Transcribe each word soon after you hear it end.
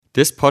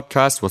This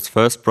podcast was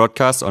first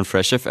broadcast on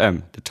Fresh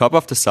FM, the top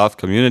of the South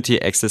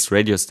community access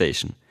radio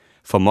station.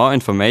 For more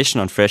information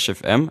on Fresh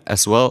FM,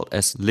 as well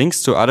as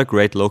links to other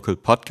great local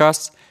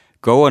podcasts,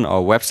 go on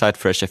our website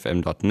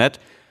freshfm.net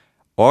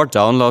or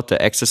download the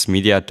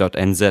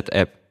accessmedia.nz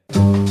app.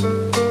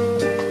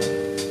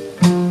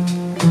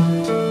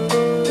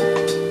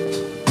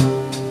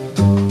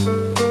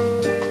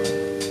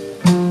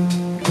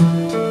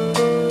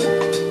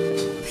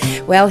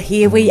 Well,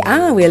 here we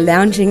are. We're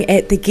lounging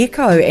at the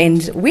Gecko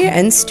and we're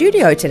in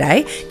studio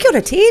today. Kia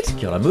ora, Ted.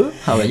 Kia ora, Moo.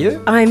 How are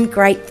you? I'm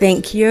great,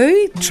 thank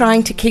you.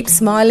 Trying to keep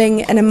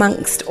smiling in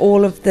amongst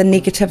all of the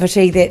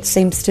negativity that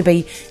seems to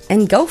be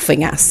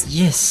engulfing us.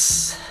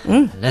 Yes.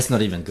 Let's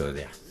not even go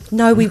there.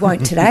 No, we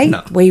won't today.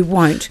 No. We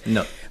won't.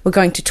 No. We're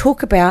going to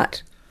talk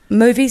about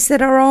movies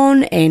that are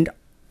on and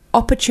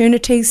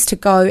opportunities to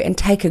go and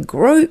take a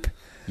group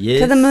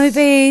to the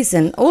movies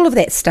and all of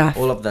that stuff.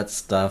 All of that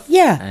stuff.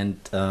 Yeah.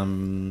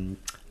 And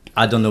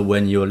I don't know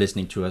when you're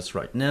listening to us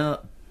right now,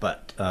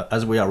 but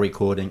as we are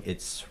recording,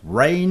 it's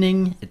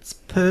raining. It's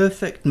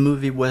perfect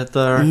movie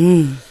weather.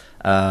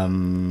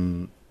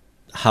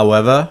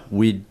 However,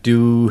 we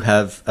do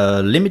have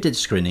limited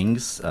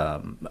screenings,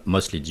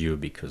 mostly due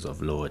because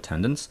of low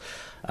attendance.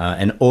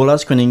 And all our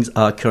screenings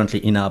are currently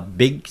in our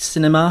big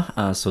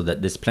cinema, so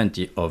that there's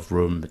plenty of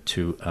room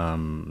to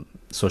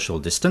social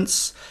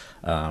distance,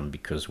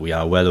 because we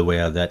are well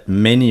aware that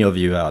many of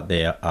you out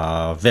there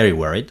are very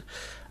worried.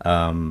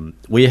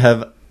 We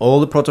have all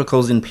the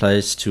protocols in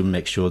place to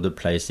make sure the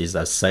place is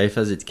as safe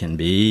as it can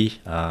be.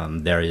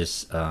 There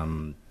is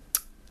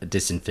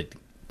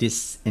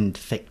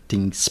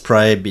disinfecting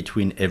spray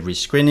between every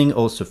screening.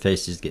 All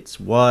surfaces gets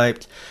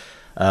wiped.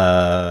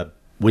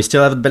 We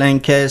still have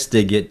blankets.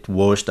 They get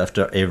washed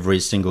after every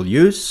single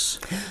use.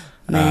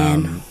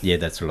 Man. Yeah,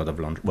 that's a lot of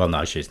laundry. Well, no,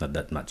 actually, it's not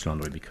that much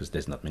laundry because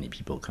there's not many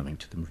people coming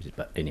to the movies.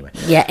 But anyway.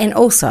 Yeah, and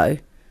also,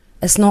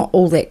 it's not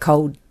all that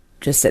cold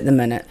just at the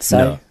minute. So,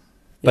 no.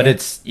 But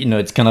it's,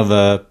 it's kind of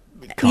a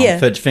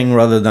comfort thing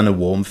rather than a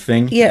warm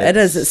thing. Yeah, it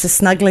is. It's a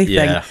snuggly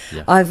thing.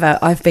 Yeah.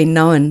 I've been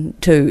known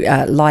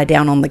to lie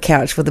down on the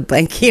couch with a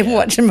blanket and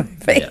watch a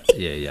movie.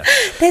 Yeah.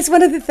 That's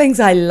one of the things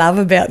I love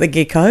about the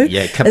Gecko.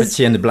 Yeah, cup of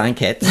tea and a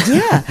blanket.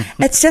 Yeah,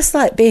 it's just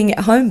like being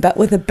at home but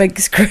with a big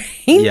screen.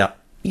 Yeah.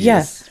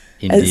 Yes,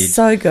 indeed. It's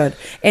so good.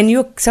 And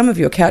some of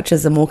your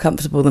couches are more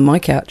comfortable than my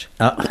couch.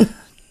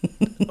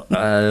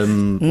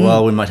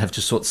 Well, we might have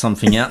to sort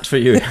something out for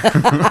you.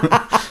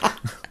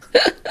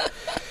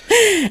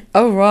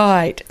 All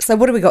right. So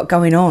what do we got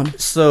going on?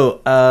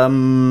 So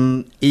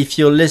if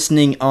you're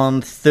listening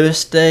on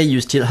Thursday, you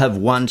still have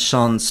one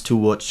chance to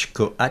watch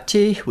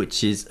Koati,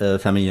 which is a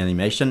family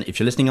animation. If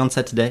you're listening on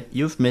Saturday,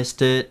 you've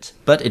missed it,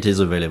 but it is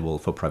available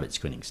for private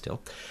screening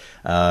still.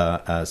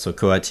 So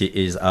Koati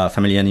is our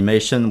family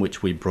animation,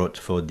 which we brought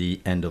for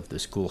the end of the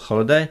school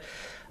holiday,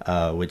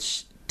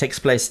 which takes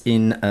place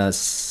in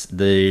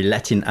the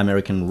Latin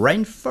American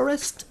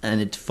rainforest, and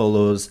it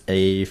follows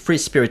a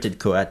free-spirited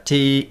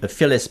coati, a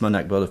fearless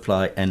monarch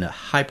butterfly, and a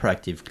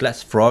hyperactive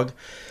glass frog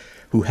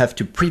who have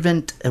to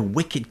prevent a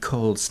wicked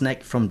cold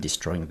snake from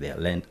destroying their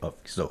land of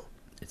Xo.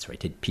 It's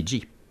rated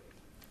PG.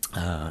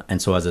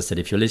 And so, as I said,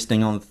 if you're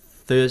listening on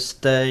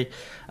Thursday,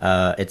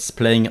 it's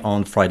playing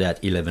on Friday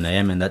at 11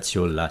 a.m., and that's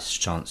your last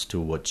chance to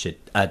watch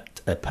it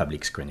at a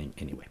public screening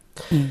anyway.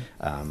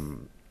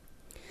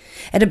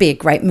 It'd be a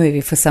great movie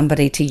for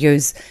somebody to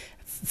use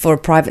for a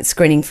private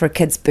screening for a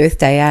kid's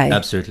birthday, eh?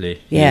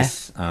 Absolutely, yeah.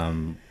 Yes.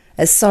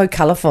 It's so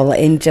colourful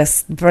and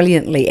just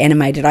brilliantly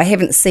animated. I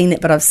haven't seen it,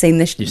 but I've seen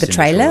the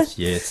trailer.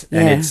 Yes,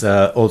 and it's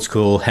old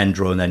school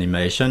hand-drawn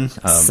animation,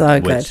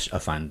 so good. Which I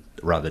find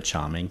rather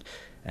charming.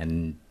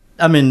 And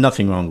I mean,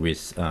 nothing wrong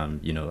with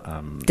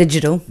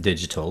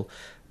digital,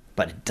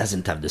 but it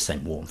doesn't have the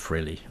same warmth,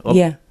 really.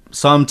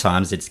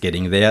 Sometimes it's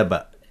getting there,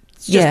 but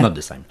it's just not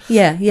the same.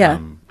 Yeah.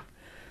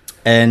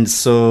 And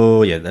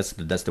so, that's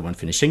the one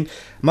finishing.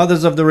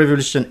 Mothers of the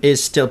Revolution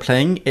is still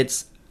playing.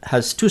 It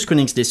has two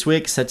screenings this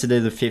week, Saturday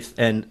the 5th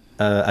and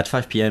at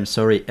 5 p.m.,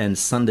 and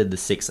Sunday the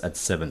 6th at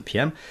 7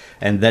 p.m.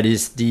 And that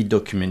is the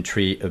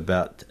documentary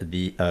about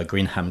the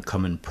Greenham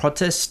Common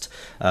protest,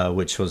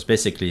 which was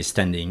basically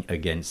standing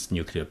against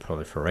nuclear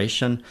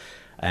proliferation.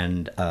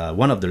 And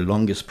one of the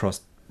longest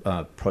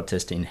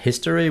protests in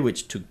history,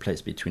 which took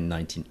place between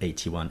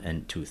 1981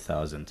 and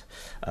 2000.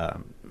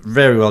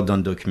 Very well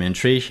done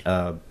documentary.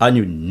 I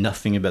knew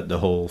nothing about the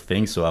whole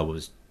thing, so I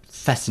was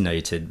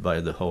fascinated by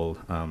the whole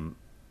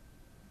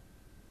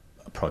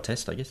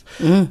protest, I guess.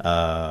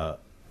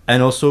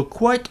 And also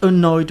quite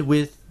annoyed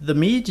with the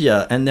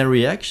media and their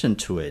reaction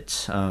to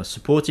it.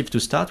 Supportive to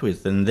start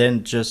with, and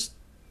then just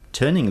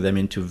turning them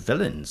into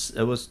villains.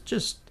 It was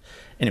just...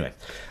 Anyway,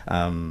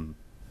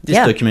 this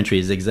documentary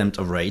is exempt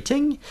of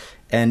rating,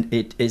 and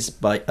it is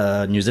by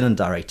New Zealand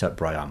director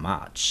Brian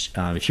March.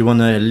 If you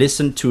want to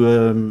listen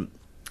to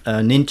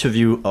an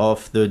interview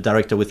of the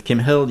director with Kim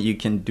Hill. You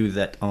can do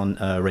that on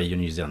Radio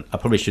New Zealand. I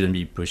probably shouldn't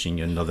be pushing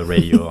another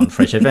radio on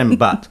Fresh FM,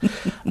 but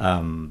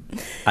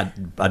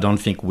I don't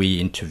think we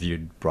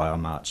interviewed Briar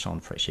March on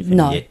Fresh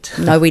FM yet.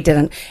 No, we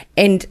didn't.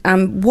 And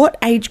what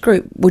age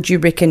group would you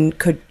reckon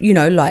could,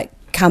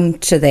 come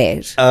to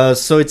that?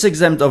 So it's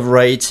exempt of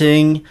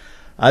rating.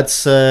 I'd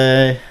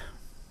say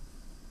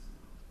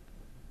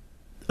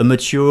a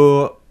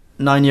mature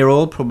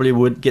 9-year-old probably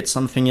would get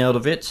something out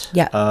of it.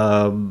 Yeah.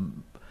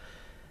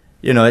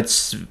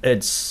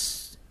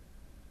 It's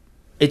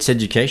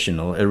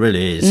educational. It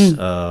really is,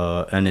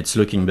 and it's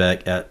looking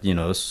back at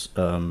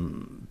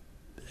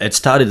it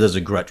started as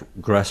a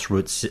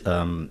grassroots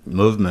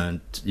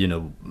movement.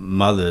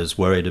 Mothers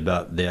worried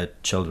about their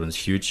children's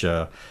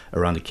future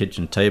around the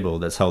kitchen table.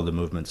 That's how the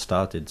movement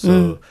started.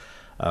 So,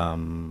 A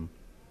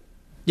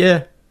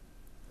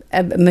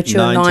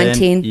mature 9,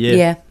 10.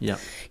 Yeah.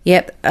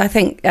 Yep. I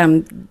think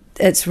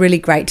it's really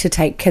great to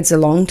take kids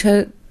along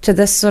to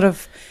this sort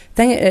of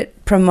thing. It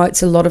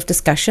promotes a lot of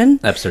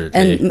discussion.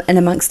 Absolutely. And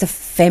amongst the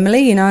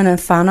family, in a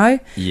whānau.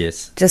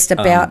 Yes. Just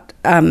about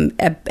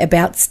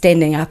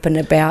standing up and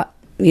about,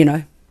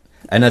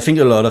 And I think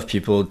a lot of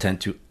people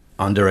tend to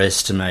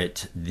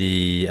underestimate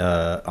the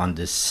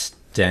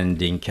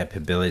understanding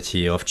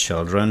capability of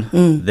children.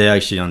 They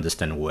actually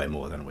understand way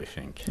more than we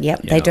think.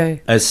 Yep, they do.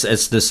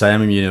 It's the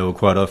same,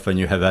 quite often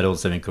you have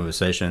adults having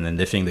conversation and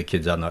they think the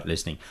kids are not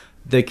listening.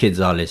 The kids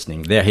are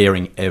listening. They're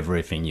hearing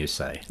everything you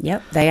say.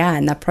 Yep, they are,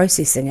 and they're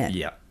processing it.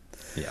 Yeah.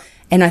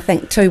 And I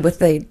think too, with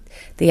the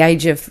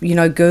age of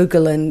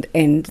Google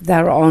and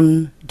they're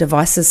on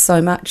devices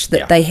so much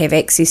that they have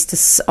access to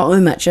so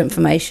much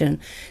information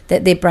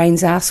that their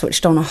brains are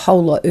switched on a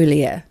whole lot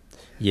earlier.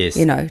 Yes,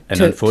 and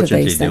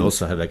unfortunately they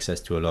also have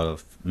access to a lot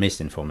of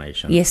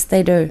misinformation. Yes,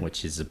 they do,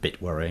 which is a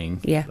bit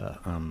worrying. Yeah,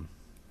 but,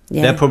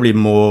 they're probably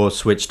more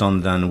switched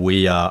on than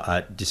we are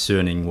at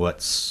discerning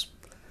what's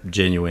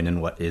genuine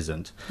and what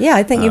isn't. Yeah,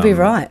 I think you'd be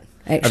right.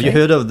 Actually, have you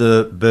heard of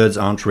the Birds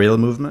Aren't Real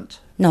movement?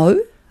 No.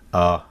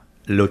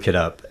 Look it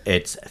up.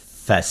 It's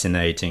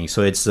fascinating.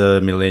 So it's a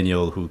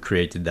millennial who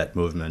created that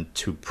movement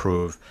to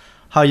prove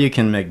how you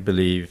can make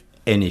believe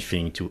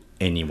anything to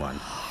anyone.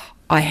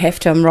 I have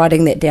to. I'm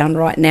writing that down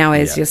right now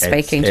as you're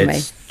speaking to me.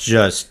 It's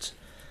just,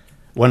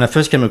 when I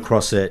first came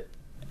across it,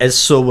 it's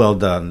so well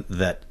done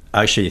that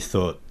I actually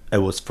thought it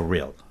was for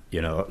real.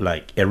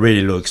 It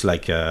really looks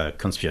like a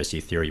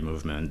conspiracy theory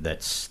movement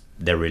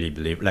they really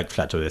believe, like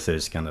flat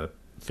earthers kind of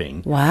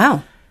thing.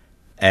 Wow.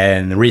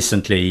 And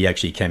recently he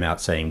actually came out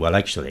saying, well,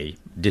 actually,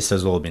 this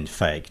has all been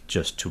fake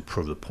just to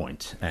prove the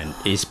point. And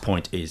his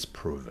point is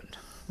proven.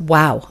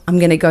 Wow. I'm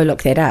going to go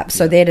look that up.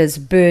 So that is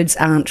Birds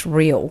Aren't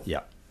Real.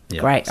 Yeah.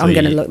 Great. So I'm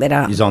going to look that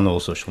up. He's on all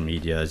social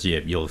medias.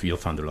 Yeah, you'll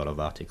find a lot of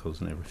articles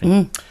and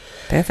everything.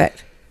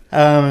 Perfect.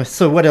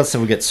 So what else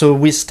have we got? So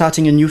we're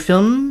starting a new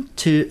film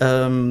to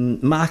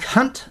Mark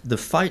Hunt, The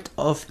Fight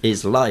of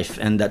His Life.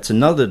 And that's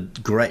another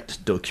great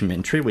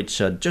documentary,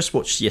 which I just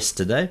watched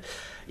yesterday.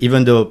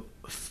 Even though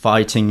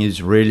fighting is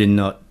really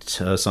not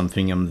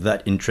something I'm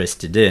that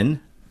interested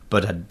in,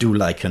 but I do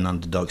like an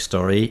underdog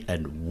story,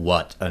 and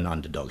what an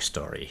underdog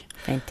story.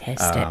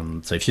 Fantastic.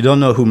 So if you don't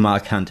know who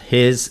Mark Hunt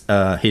is,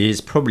 he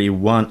is probably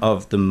one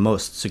of the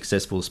most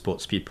successful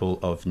sports people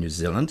of New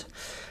Zealand.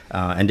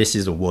 And this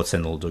is a warts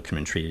and all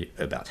documentary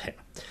about him.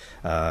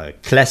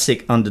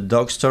 Classic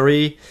underdog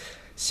story,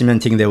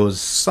 cementing there was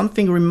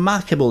something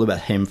remarkable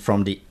about him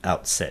from the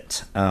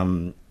outset.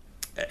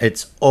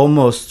 It's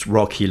almost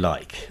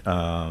Rocky-like,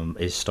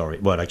 his story.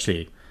 Well,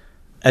 actually,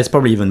 it's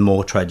probably even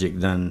more tragic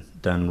than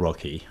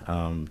Rocky,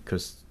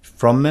 because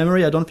from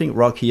memory, I don't think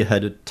Rocky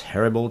had a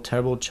terrible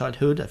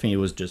childhood. I think he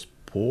was just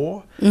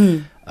poor.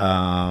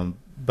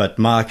 But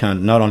Mark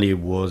Hunt not only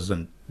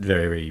wasn't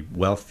very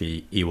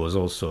wealthy, he was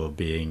also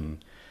being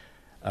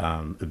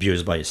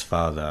abused by his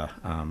father.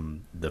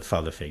 The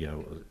father figure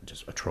was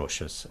just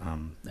atrocious,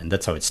 and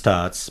that's how it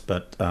starts.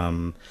 But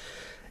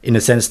in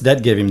a sense,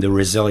 that gave him the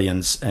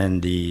resilience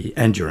and the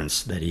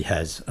endurance that he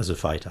has as a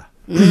fighter.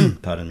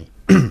 Pardon me.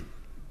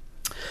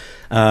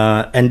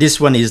 And this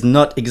one is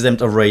not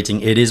exempt of rating.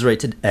 It is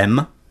rated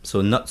M,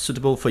 so not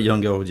suitable for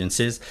younger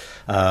audiences.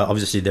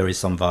 Obviously, there is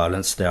some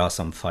violence. There are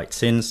some fight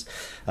scenes.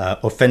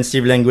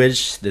 Offensive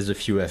language. There's a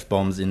few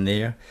F-bombs in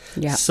there.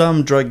 Yeah.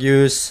 Some drug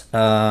use,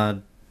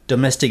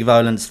 domestic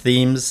violence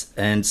themes,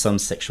 and some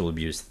sexual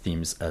abuse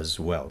themes as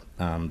well.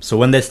 So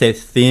when they say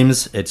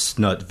themes, it's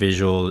not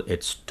visual,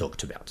 it's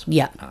talked about.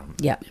 Yeah.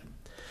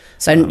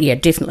 So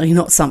definitely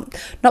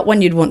not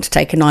one you'd want to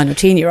take a 9 or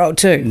 10-year-old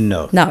to.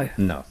 No,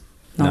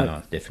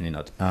 definitely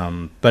not.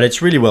 But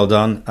it's really well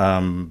done.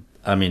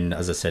 I mean,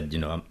 as I said,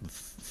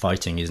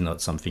 fighting is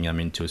not something I'm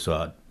into,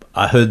 so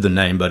I heard the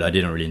name, but I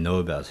didn't really know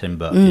about him.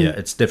 But yeah,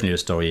 it's definitely a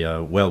story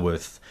well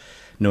worth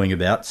knowing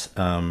about.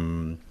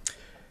 And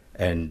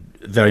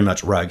very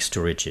much rags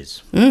to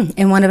riches.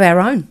 And one of our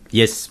own.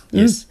 Yes.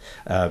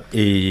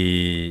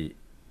 He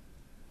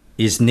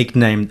is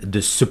nicknamed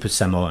the Super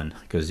Samoan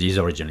because he's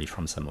originally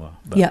from Samoa.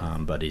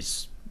 But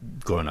he's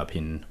grown up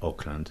in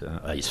Auckland.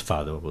 His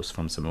father was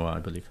from Samoa, I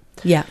believe.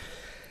 Yeah.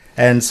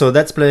 And so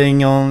that's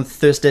playing on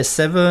Thursday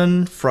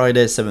 7,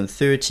 Friday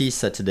 7:30,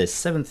 Saturday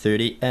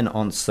 7:30, and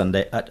on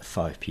Sunday at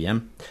 5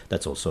 p.m.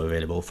 That's also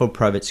available for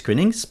private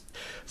screenings.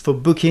 For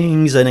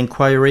bookings and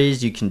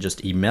inquiries, you can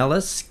just email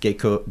us,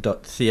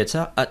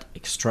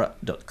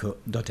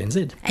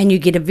 gecko.theatre@extra.co.nz. And you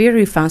get a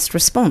very fast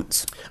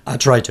response. I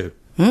try to.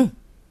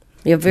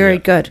 You're very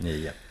good.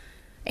 Yeah.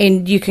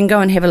 And you can go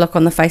and have a look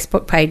on the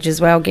Facebook page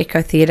as well,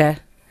 Gecko Theatre,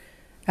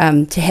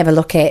 to have a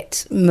look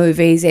at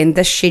movies and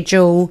the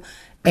schedule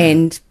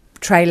and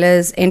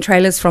trailers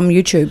from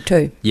YouTube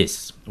too.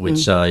 Yes,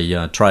 which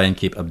I try and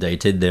keep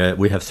updated. There,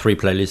 we have 3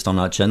 playlists on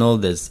our channel.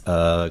 There's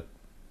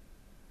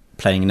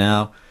Playing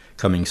Now,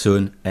 Coming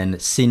Soon,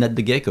 and Scene at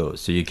the Gecko.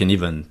 So you can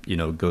even,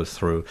 go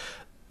through.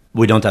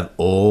 We don't have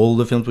all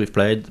the films we've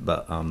played,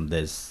 but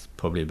there's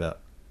probably about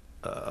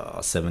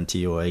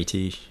 70 or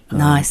 80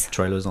 nice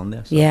trailers on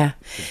there. So yeah,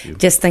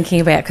 just thinking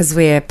about, because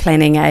we're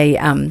planning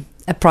a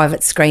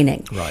private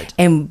screening, right?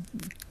 And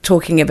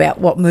talking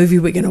about what movie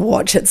we're going to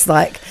watch. It's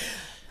like,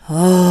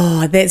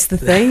 oh, that's the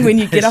thing when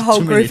you get a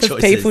whole group of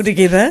people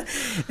together.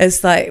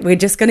 It's like we're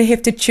just going to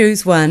have to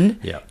choose one,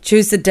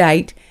 choose the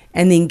date,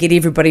 and then get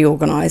everybody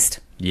organised.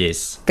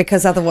 Yes,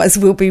 because otherwise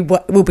we'll be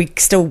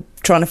still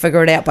trying to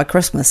figure it out by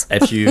Christmas.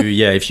 if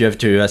you have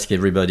to ask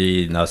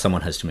everybody, now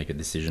someone has to make a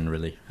decision,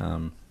 really.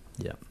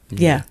 Yeah.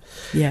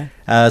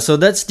 So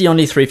that's the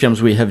only 3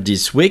 films we have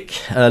this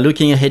week.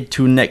 Looking ahead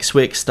to next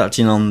week,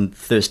 starting on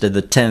Thursday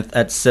the 10th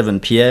at 7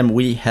 p.m,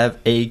 we have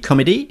a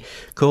comedy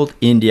called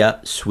India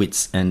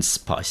Sweets and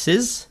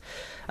Spices,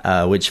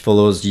 which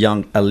follows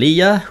young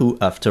Aliyah, who,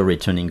 after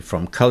returning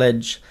from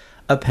college,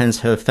 upends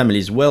her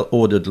family's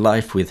well-ordered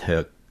life with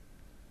her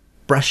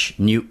fresh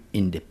new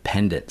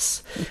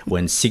independence.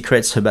 When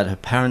secrets about her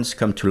parents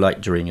come to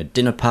light during a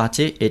dinner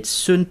party, it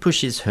soon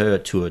pushes her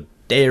to a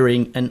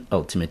daring and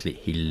ultimately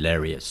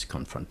hilarious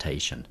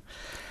confrontation.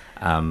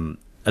 I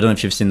don't know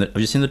if you've seen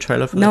the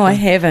trailer for that? No, I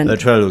haven't. The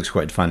trailer looks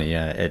quite funny.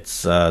 Yeah, it's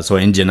so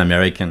Indian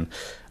American,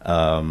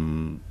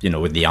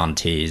 with the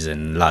aunties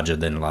and larger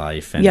than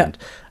life, and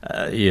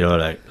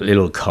like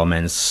little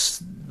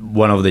comments.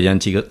 One of the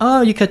auntie goes,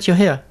 "Oh, you cut your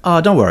hair.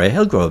 Oh, don't worry,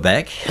 it'll grow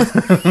back."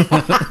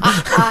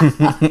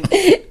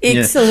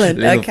 Excellent.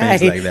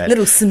 Okay, like that.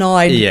 Little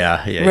snide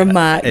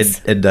remarks.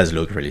 It does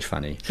look really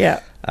funny. Yeah.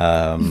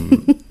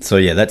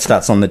 So that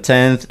starts on the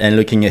 10th, and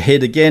looking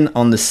ahead again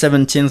on the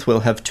 17th,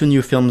 we'll have 2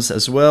 new films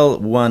as well.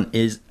 One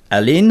is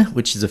Aline,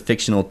 which is a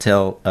fictional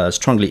tale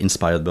strongly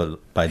inspired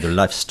by the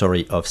life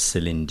story of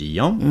Celine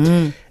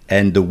Dion,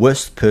 and The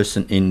Worst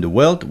Person in the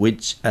World,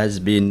 which has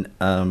been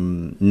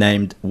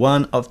named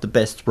one of the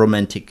best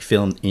romantic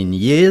films in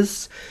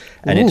years,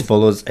 and it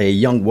follows a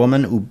young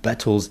woman who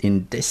battles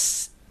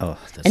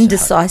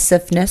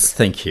indecisiveness.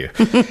 Thank you.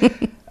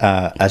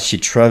 As she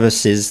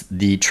traverses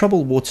the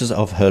troubled waters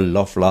of her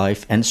love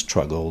life and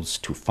struggles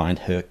to find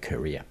her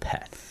career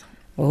path.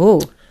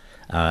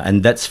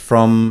 And that's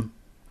from,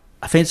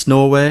 I think it's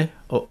Norway,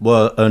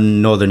 a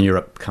Northern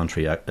Europe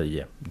country.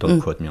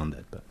 Don't quote me on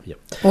that, but yeah.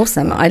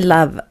 Awesome. I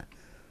love,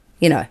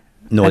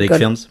 Nordic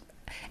films.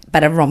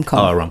 But a rom-com.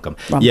 Oh, a rom-com.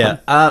 Yeah.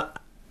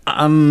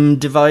 I'm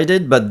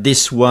divided, but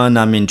this one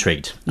I'm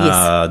intrigued.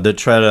 Yes. The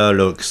trailer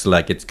looks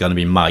like it's going to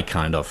be my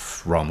kind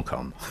of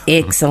rom-com.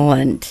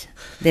 Excellent.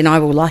 Then I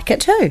will like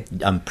it too.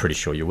 I'm pretty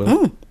sure you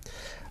will.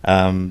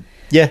 And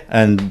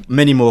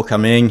many more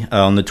coming.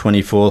 On the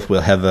 24th,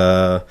 we'll have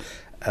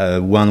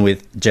one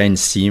with Jane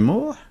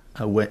Seymour,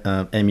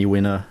 Emmy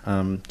winner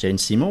Jane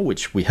Seymour,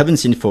 which we haven't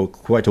seen for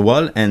quite a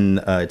while, and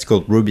it's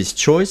called Ruby's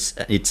Choice.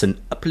 It's an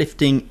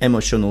uplifting,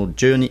 emotional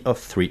journey of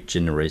 3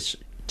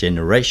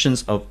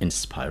 generations of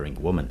inspiring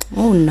women.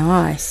 Oh,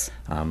 nice.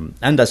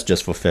 And that's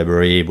just for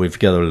February. We've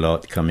got a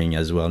lot coming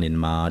as well in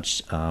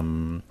March.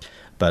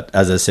 But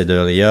as I said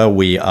earlier,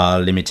 we are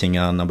limiting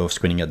our number of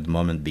screening at the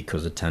moment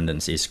because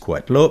attendance is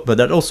quite low. But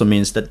that also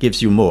means that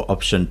gives you more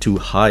option to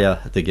hire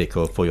the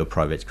Gecko for your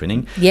private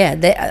screening. Yeah,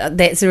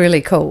 that's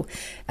really cool.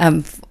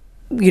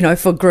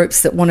 For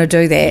groups that want to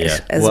do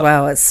that as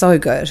well. It's so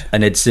good.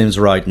 And it seems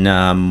right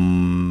now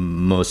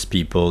most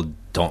people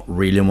don't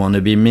really want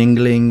to be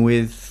mingling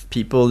with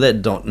people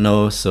that don't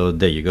know. So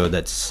there you go.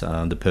 That's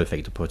the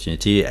perfect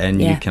opportunity.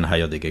 And you can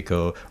hire the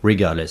Gecko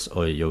regardless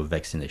of your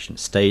vaccination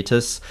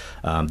status.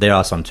 There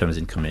are some terms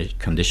and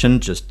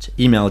conditions. Just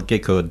email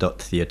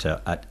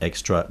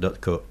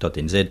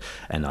gecko.theatre@extra.co.nz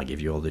and I'll give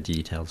you all the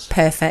details.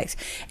 Perfect.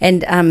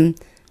 And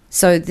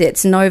so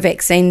that's no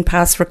vaccine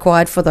pass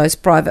required for those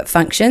private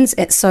functions.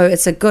 So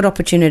it's a good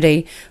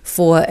opportunity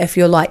for, if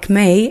you're like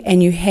me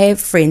and you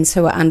have friends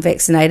who are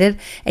unvaccinated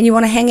and you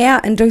want to hang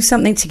out and do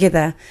something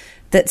together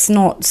that's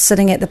not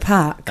sitting at the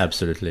park.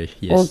 Absolutely,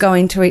 yes. Or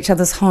going to each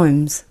other's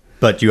homes.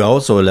 But you are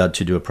also allowed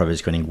to do a private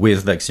screening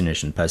with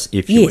vaccination pass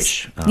if you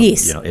wish.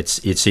 Yes.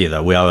 It's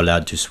either. We are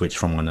allowed to switch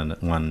from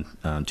one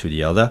to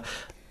the other.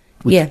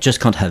 We just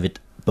can't have it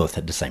both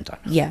at the same time.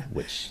 Yeah.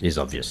 Which is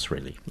obvious,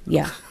 really.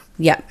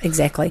 Yeah,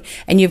 exactly.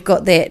 And you've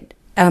got that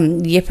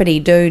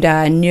Yippity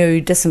Doodah new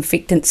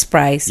disinfectant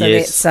spray. So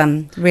that's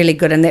really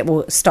good, and that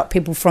will stop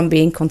people from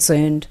being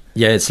concerned.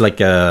 Yeah, it's like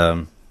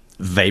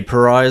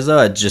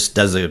vaporizer. It just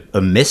does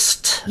a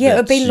mist. Yeah, it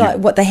would be like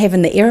what they have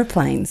in the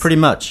airplanes. Pretty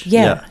much.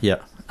 Yeah.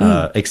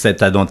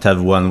 Except I don't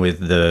have one with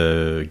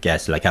the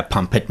gas. Like I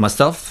pump it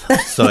myself,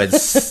 so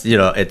it's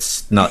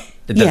it's not.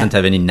 It doesn't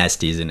have any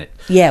nasties in it.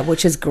 Yeah,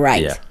 which is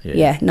great.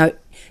 Yeah. No,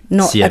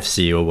 not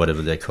CFC or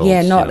whatever they're called.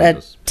 Yeah, not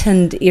a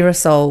tinned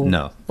aerosol.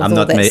 No, I'm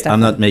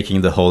not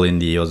making the hole in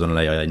the ozone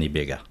layer any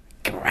bigger.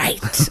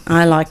 Great.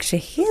 I like to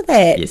hear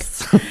that.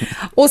 Yes.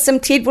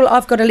 Awesome, Ted. Well,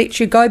 I've got to let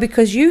you go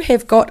because you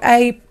have got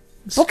a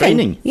booking.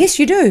 Screening. Yes,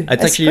 you do.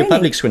 It's actually a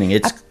public screening.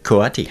 It's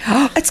Coati.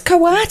 It's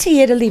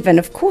Coati at 11.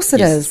 Of course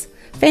it is.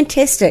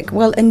 Fantastic.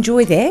 Well,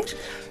 enjoy that.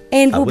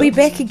 And we'll be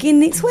back again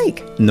next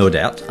week. No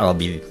doubt. I'll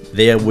be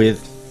there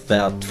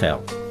without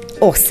fail.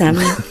 Awesome.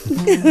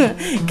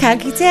 Ka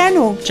kite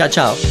anō. Ciao,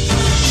 ciao.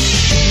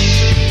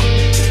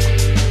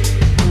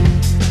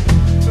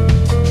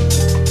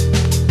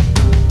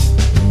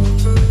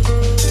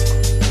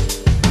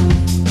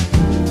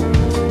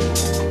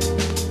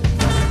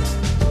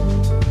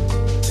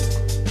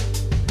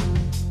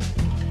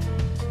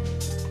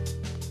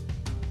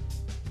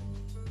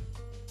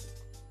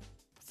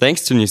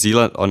 Thanks to New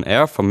Zealand On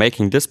Air for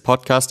making this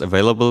podcast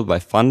available by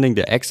funding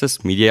the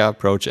Access Media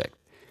project.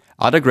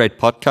 Other great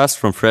podcasts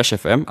from Fresh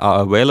FM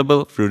are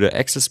available through the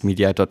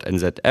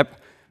accessmedia.nz app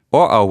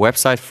or our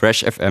website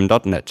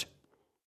freshfm.net.